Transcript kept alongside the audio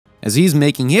As he's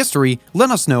making history,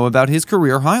 let us know about his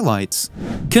career highlights.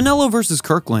 Canelo vs.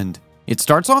 Kirtland. It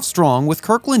starts off strong with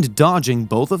Kirtland dodging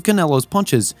both of Canelo's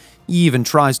punches. He even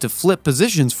tries to flip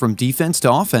positions from defense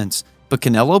to offense. But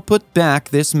Canelo put back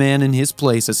this man in his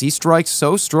place as he strikes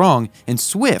so strong and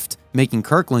swift, making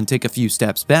Kirtland take a few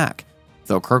steps back.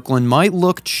 Though Kirtland might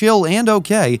look chill and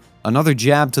okay, another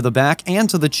jab to the back and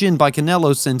to the chin by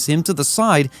Canelo sends him to the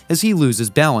side as he loses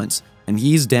balance, and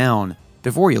he's down.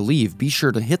 Before you leave, be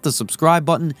sure to hit the subscribe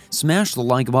button, smash the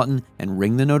like button, and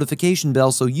ring the notification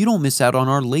bell so you don't miss out on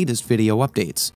our latest video updates.